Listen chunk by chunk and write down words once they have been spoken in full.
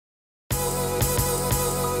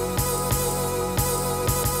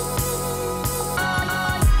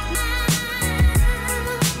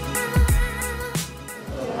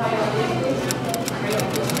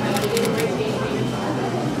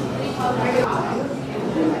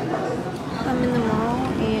I'm in the mall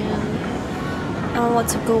and I don't know what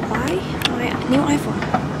to go buy. My new iPhone.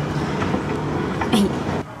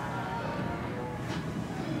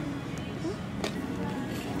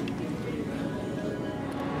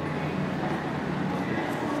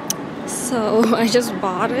 So I just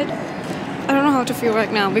bought it. I don't know how to feel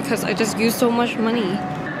right now because I just used so much money.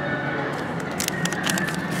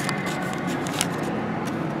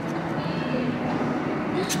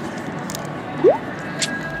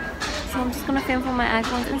 So I'm just gonna film for my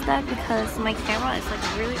iPhones instead because my camera is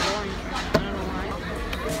like really orange. I don't know why.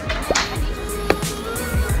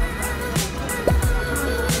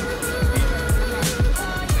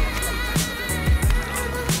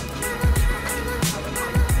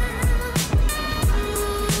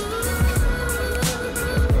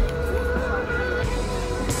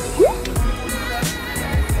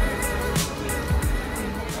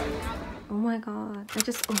 Oh my god, I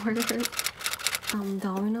just ordered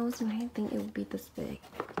Domino's and I didn't think it would be this big.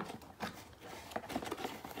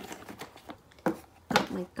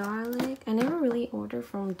 Got my garlic. I never really ordered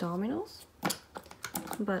from Domino's,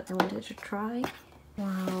 but I wanted to try.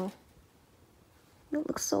 Wow, it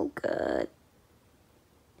looks so good.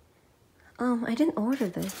 I didn't order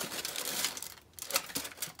this,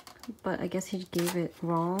 but I guess he gave it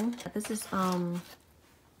wrong. This is what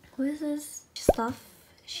is this? Stuffed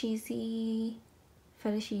cheesy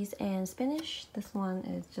feta cheese and spinach. This one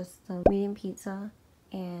is just a medium pizza,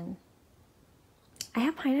 and I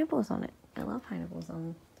have pineapples on it. I love pineapples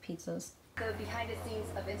on pizzas. The behind the scenes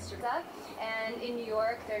of Instagram, and in New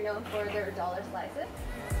York they're known for their dollar slices.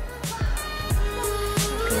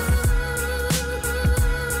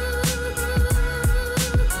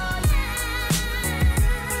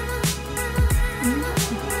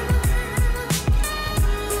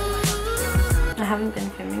 I haven't been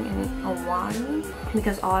filming in a while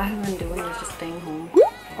because all I have been doing is just staying home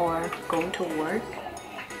or going to work.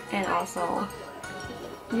 And also,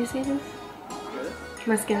 do you see this?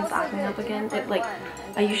 My skin is acting up again. It like,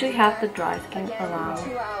 I usually have the dry skin around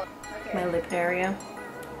my lip area,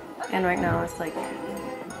 and right now it's like,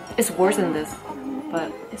 it's worse than this,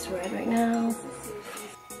 but it's red right now.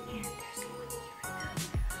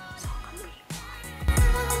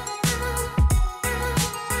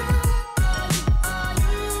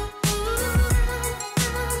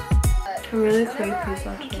 I really crave pizza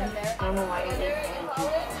actually. I don't know why I did.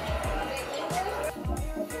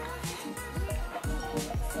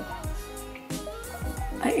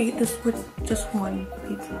 I ate this with just one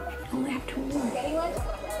pizza. I only have 2 more.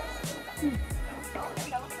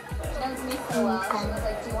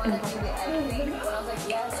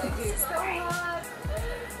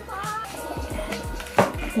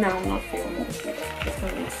 Now I'm not feeling it. It's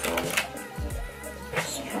gonna be so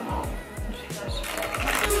strong.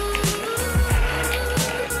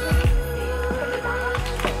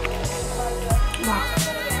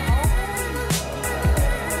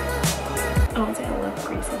 I don't think I love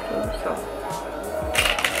greasy food, so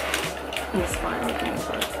it's fine with me,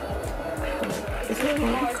 but is it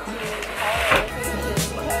really cold?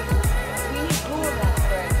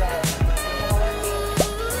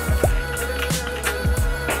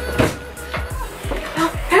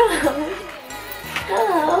 Hello!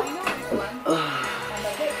 Hello!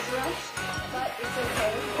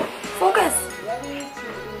 Focus!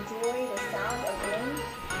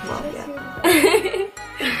 Well, yeah.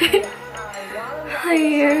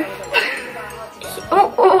 Here. Oh,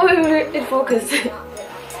 wait, it focused.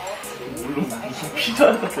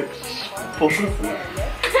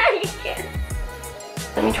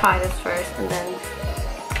 Let me try this first, and then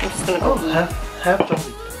I'm just gonna go. half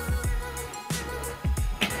chocolate.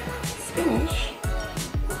 Spinach.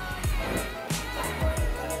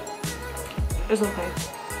 It's okay.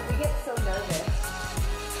 We get so nervous.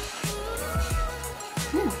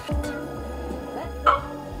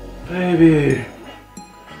 Baby.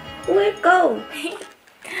 Let go.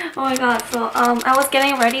 Oh my god, so I was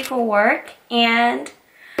getting ready for work and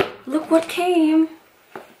look what came.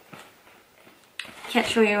 Can't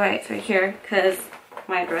show you right here because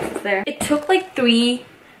my address is there. It took like 3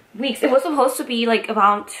 weeks. It was supposed to be like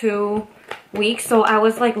about 2 weeks, so I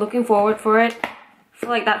was like looking forward for it for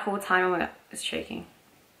like that whole time. Oh my god, it's shaking.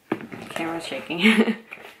 The camera's shaking.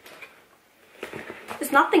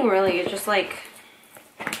 It's nothing really, it's just like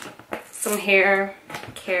some hair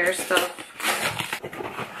care stuff.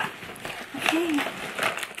 Okay.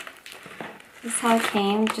 This is how it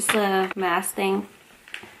came, just a mask thing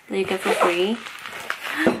that you get for free.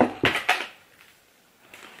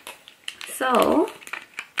 So,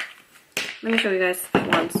 let me show you guys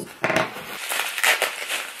once.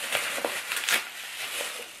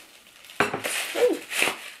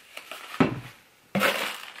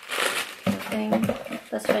 thing.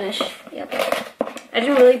 Let's finish. Yep. I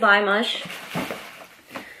didn't really buy much.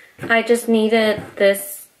 I just needed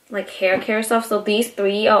this like hair care stuff. So these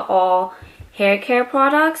 3 are all hair care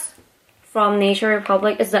products from Nature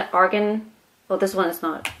Republic. It's the argan. Oh, this one is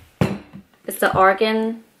not. It's the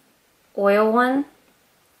argan oil one.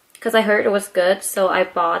 Because I heard it was good. So I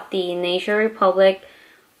bought the Nature Republic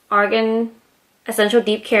Argan Essential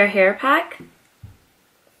Deep Care Hair Pack.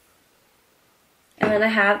 And then I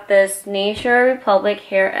have this Nature Republic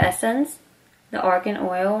Hair Essence, the argan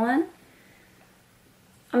oil one.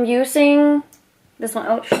 I'm using this one.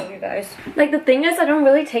 I'll show you guys. Like, the thing is, I don't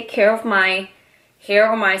really take care of my hair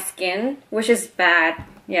or my skin, which is bad.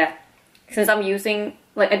 Yeah, since I'm using,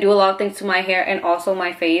 like, I do a lot of things to my hair and also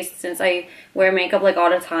my face since I wear makeup like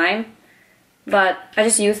all the time. But I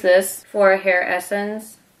just use this for hair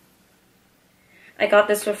essence. I got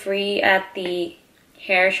this for free at the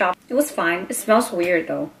hair shop. It was fine. It smells weird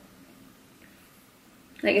though.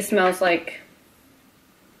 Like, it smells like,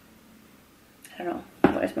 I don't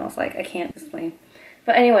know what it smells like. I can't explain.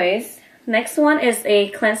 But anyways, next one is a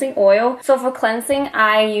cleansing oil. So for cleansing,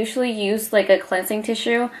 I usually use like a cleansing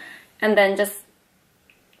tissue and then just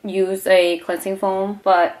use a cleansing foam,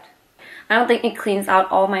 but I don't think it cleans out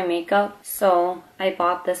all my makeup. So I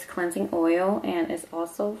bought this cleansing oil, and it's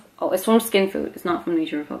also, oh, it's from Skin Food. It's not from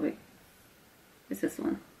Nature Republic. It's this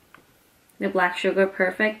one. The Black Sugar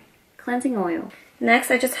Perfect Cleansing Oil. Next,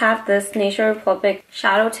 I just have this Nature Republic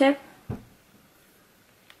Shadow Tip.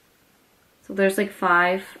 So there's like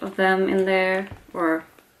 5 of them in there, or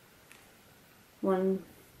 1,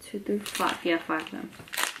 2, 3, 5. Yeah, 5 of them.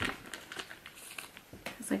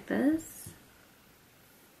 It's like this.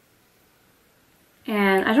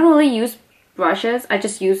 And I don't really use brushes. I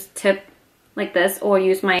just use tip like this or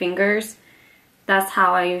use my fingers. That's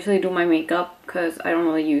how I usually do my makeup because I don't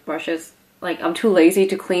really use brushes. Like, I'm too lazy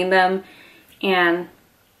to clean them, and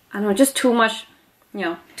I don't know, just too much, you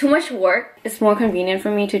know, too much work. It's more convenient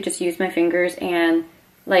for me to just use my fingers and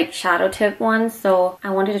like shadow tip ones. So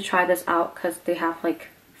I wanted to try this out because they have like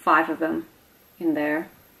 5 of them in there.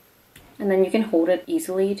 And then you can hold it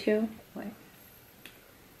easily too. Like,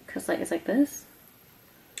 because like it's like this.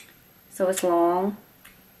 So it's long.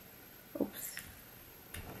 Oops.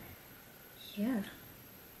 Yeah.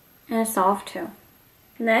 And it's soft too.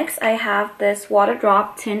 Next, I have this Water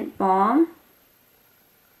Drop Tint Balm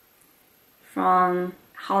from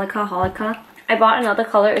Holika. I bought another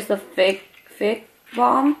color. It's the Fig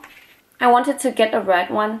Balm. I wanted to get a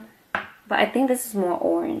red one, but I think this is more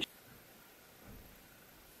orange.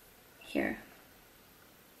 Here.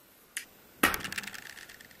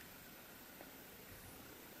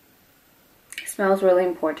 It smells really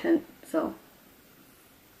important, so.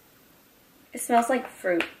 It smells like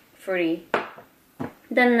fruity.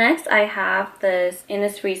 Then next I have this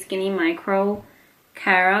Innisfree Skinny Micro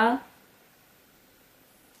Cara.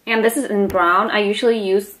 And this is in brown. I usually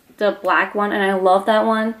use the black one and I love that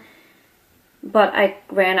one. But I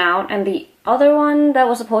ran out, and the other one that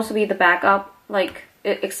was supposed to be the backup, like,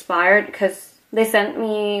 it expired because they sent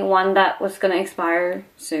me one that was gonna expire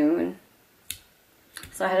soon.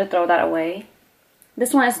 So I had to throw that away.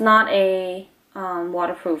 This one is not a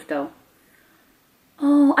waterproof though.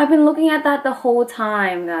 Oh, I've been looking at that the whole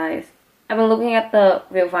time, guys. I've been looking at the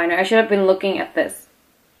viewfinder. I should have been looking at this.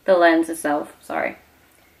 The lens itself, sorry.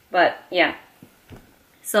 But yeah.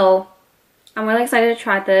 So I'm really excited to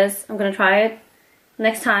try this. I'm gonna try it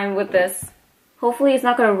next time with this. Hopefully it's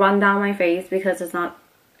not gonna run down my face because it's not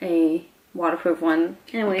a waterproof one.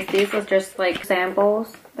 Anyways, these was just like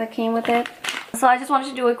samples that came with it. So I just wanted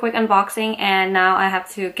to do a quick unboxing, and now I have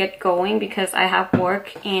to get going because I have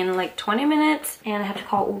work in like 20 minutes and I have to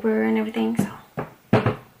call Uber and everything, so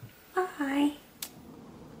bye. I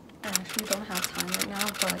actually don't have time right now,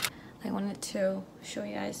 but I wanted to show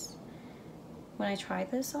you guys when I try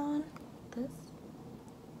this on.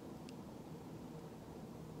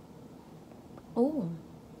 Oh,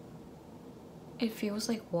 it feels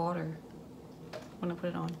like water when I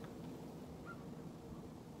put it on.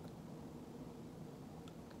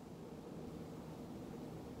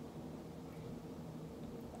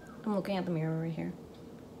 I'm looking at the mirror right here.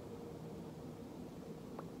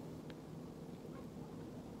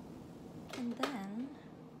 And then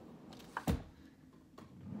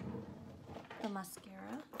the mascara.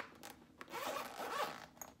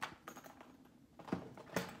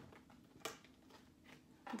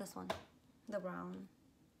 This one, the brown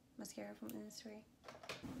mascara from Innisfree.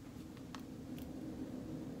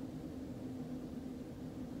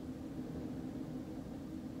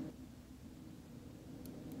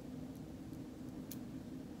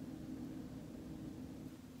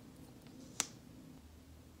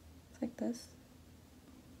 Like this.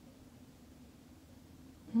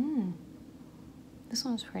 This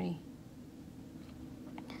one's pretty.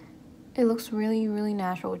 It looks really, really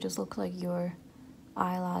natural. It just looks like your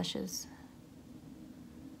eyelashes.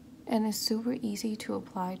 And it's super easy to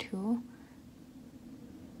apply too.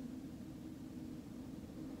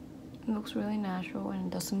 It looks really natural and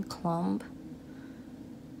it doesn't clump.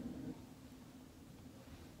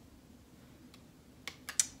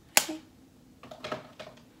 Okay.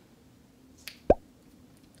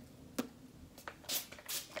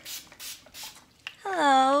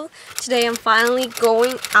 Hello. Today I'm finally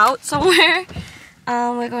going out somewhere.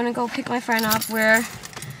 We're going to go pick my friend up. We're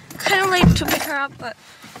kind of late to pick her up, but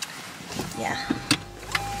yeah.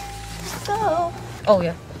 Let's go. Oh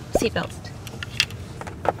yeah, seatbelts.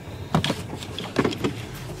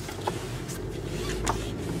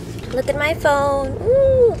 Look at my phone.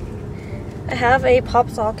 Ooh. I have a pop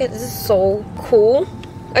socket. This is so cool.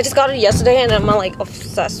 I just got it yesterday and I'm like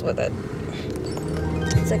obsessed with it.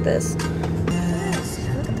 It's like this. Look at that.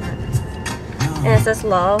 And it says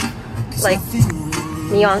love, like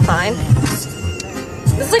neon sign.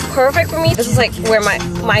 This is like perfect for me. This is like where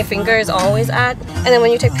my finger is always at. And then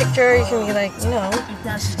when you take picture, you can be like, you know,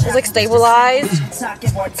 it's like stabilized.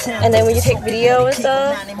 And then when you take video and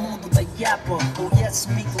stuff,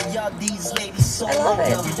 I love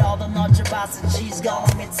it.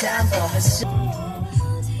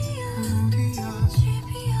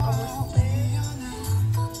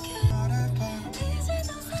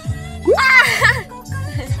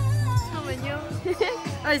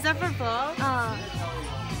 Oh, is that for vlog?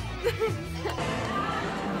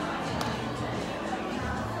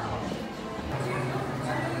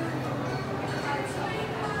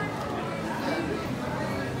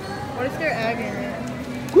 What if there's egg in it?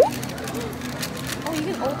 Oh, you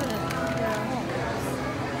can open it.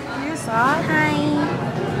 Yeah. You saw it? Hi.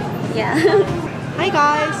 Yeah. Hi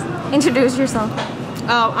guys. Introduce yourself.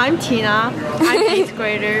 Oh, I'm Tina. I'm 8th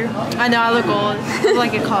grader. I know I look old. I look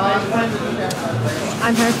like a college.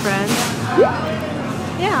 I'm her friend.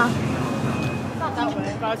 Yeah. Not that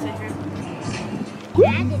way, but I was thinking.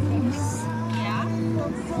 Yeah?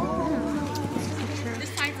 This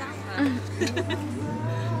side's out.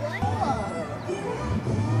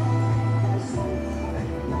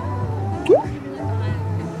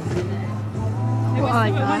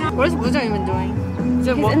 What is Bujan even doing? Is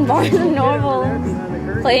it He's in Barnes and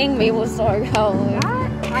Noble playing Maple Story Halloween.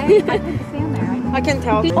 I can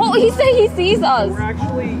tell. Oh, he said he sees us. We're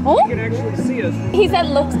actually, Oh? you can actually see us. He said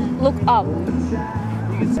look up.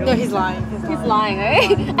 No, he's lying. He's lying,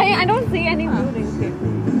 right? I don't see any buildings here.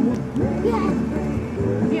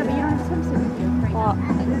 Yeah, but you don't have swimsuit right now.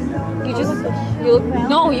 You look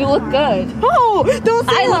no, you look good. Oh, don't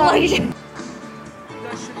say I look that. like you.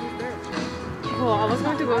 Well, I was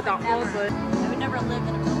going to go with that one, but I would never live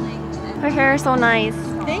in a building. Her hair is so nice.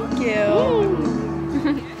 thank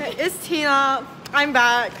you. Hey, it's Tina. I'm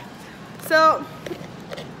back. So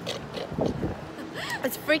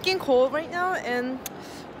it's freaking cold right now, and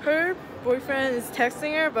her boyfriend is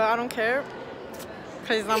texting her, but I don't care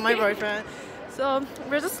because he's not my boyfriend. So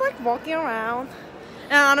we're just like walking around,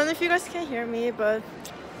 and I don't know if you guys can hear me, but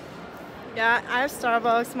yeah, I have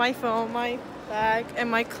Starbucks, my phone, my bag, and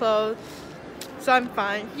my clothes. So I'm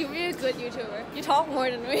fine. You'd be a good YouTuber. You talk more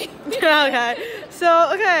than me. Okay. So,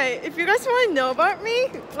 okay, if you guys want to know about me,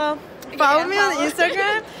 follow me on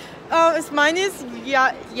Instagram. Mine is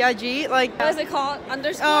Yaji. Like, What is it called?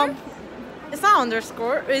 Underscore? it's not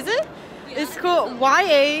underscore, is it? Yeah. It's called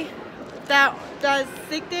YA. That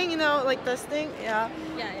thick thing, you know, like this thing. Yeah.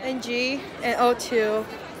 Yeah. And G and O2.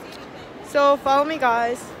 So follow me,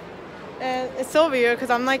 guys. And it's so weird because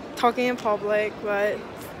I'm like talking in public, but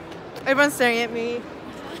everyone's staring at me,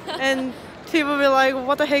 and people be like,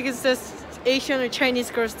 what the heck is this Asian or Chinese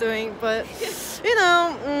girls doing? But you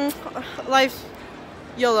know, life's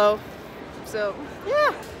YOLO. So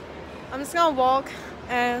yeah, I'm just gonna walk,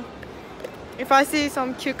 and if I see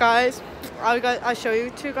some cute guys, I'll show you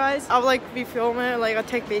two guys. I'll like be filming, like I'll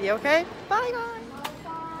take video. Okay, bye guys.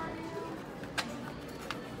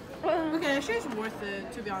 Okay, actually it's worth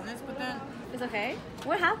it to be honest, but then It's okay.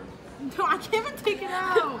 What happened? no, I can't even take it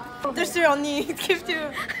out. There's still 언니 give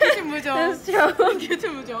to 무정. That's true. give to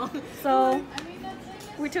무정. So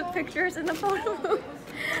we took pictures in the photo booth.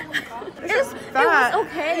 It's bad. It was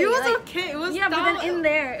okay. It was like, okay. It was yeah, but then in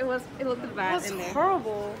there it looked bad. It was in there.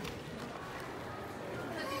 horrible.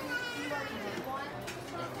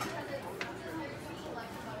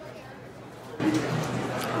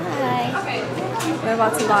 Hi. We're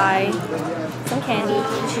about to buy some candy.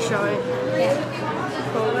 You should show it.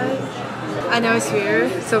 Yeah. Cool, right? I know it's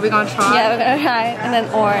weird, so we're gonna try. Yeah, we're gonna try. And then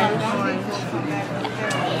orange.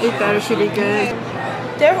 It better should be good.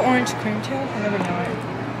 They have orange cream too? I never know it.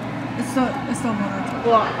 It's so one.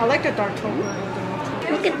 Well, I like the dark chocolate.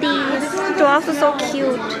 Look at these. They're also so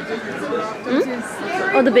cute.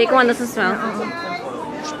 Oh, the big one doesn't smell.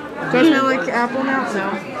 Does it smell like apple now?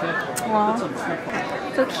 No. Wow.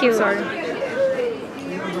 So cute. Sorry.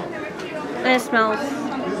 And it smells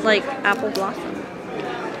like apple blossom.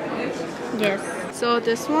 Yes. So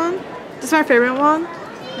this one, this is my favorite one.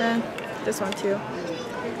 And this one too.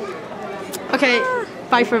 Okay,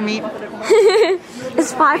 5 for me.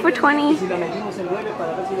 It's 5 for 20. We're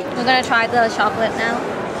gonna try the chocolate now.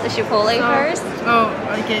 The chipotle first. Oh,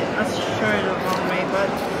 I get a shirt the wrong way, but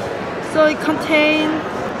so it contains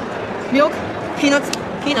milk, peanuts.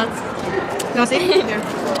 You wanna see? Here.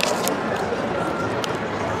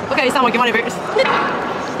 Okay, it's not working. Whatever.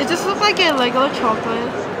 It just looks like a Lego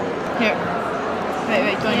chocolate. Here.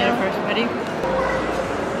 Wait, don't get it first. Ready?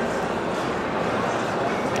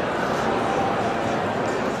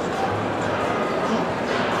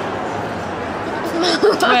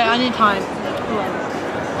 Wait, I need time.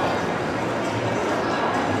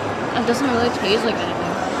 It doesn't really taste like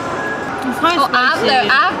anything. It's kind of spicy.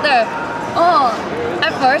 After. Oh,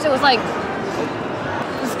 at first it was like.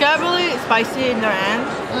 It's got really spicy in the end.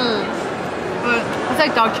 But it's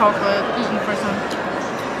like dark chocolate in the first one.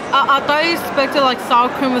 I thought I expected like sour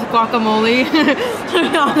cream with guacamole. To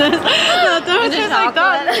be honest. No, don't taste like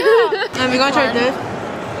that. Yeah. And we're gonna try this.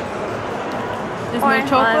 This milk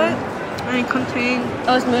chocolate. And it contains.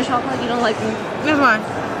 Oh, it's milk chocolate? You don't like milk? This one.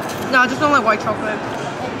 No, I just don't like white chocolate.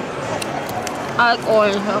 I like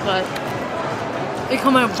orange chocolate. It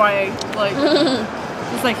comes out bright, like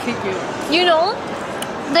it's like hit you. You know,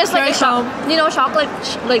 there's like chocolate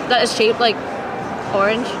like that is shaped like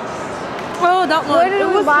orange. Oh, that one. Where did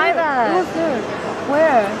we buy that? It was good.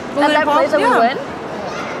 Where? At that place that we went?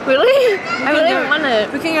 Really? I really want it.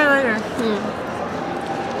 We can get it later.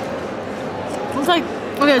 It's like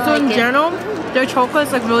okay, so in general, their chocolate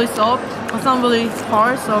is like really soft. It's not really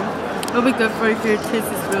hard, so it'll be good for if your taste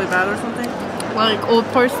is really bad or something. Like old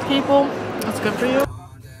person people, it's good for you.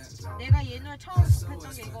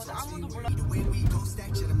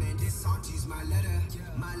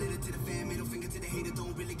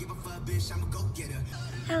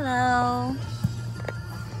 Hello.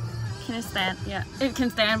 Can it stand? Yeah, it can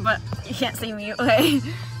stand, but you can't see me. Okay.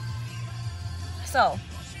 So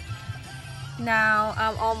now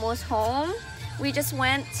I'm almost home. We just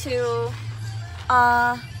went to.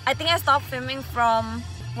 I think I stopped filming from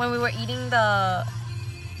when we were eating the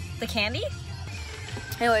candy.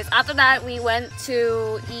 Anyways, after that we went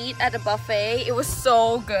to eat at the buffet. It was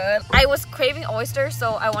so good. I was craving oysters,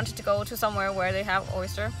 so I wanted to go to somewhere where they have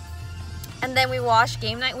oyster. And then we watched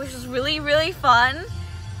game night, which was really, really fun.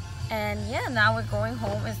 And yeah, now we're going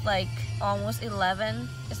home. It's like almost 11.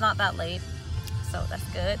 It's not that late, so that's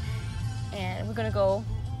good. And we're gonna go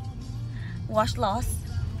watch Lost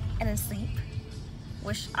and then sleep.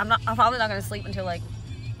 Which I'm probably not gonna sleep until like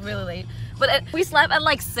really late. But we slept at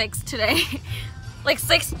like 6 today. Like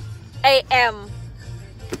 6 a.m.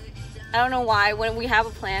 I don't know why. When we have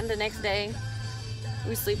a plan the next day,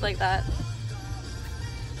 we sleep like that.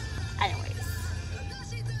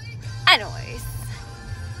 Anyways.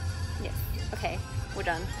 Yes. Okay. We're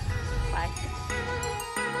done. Bye.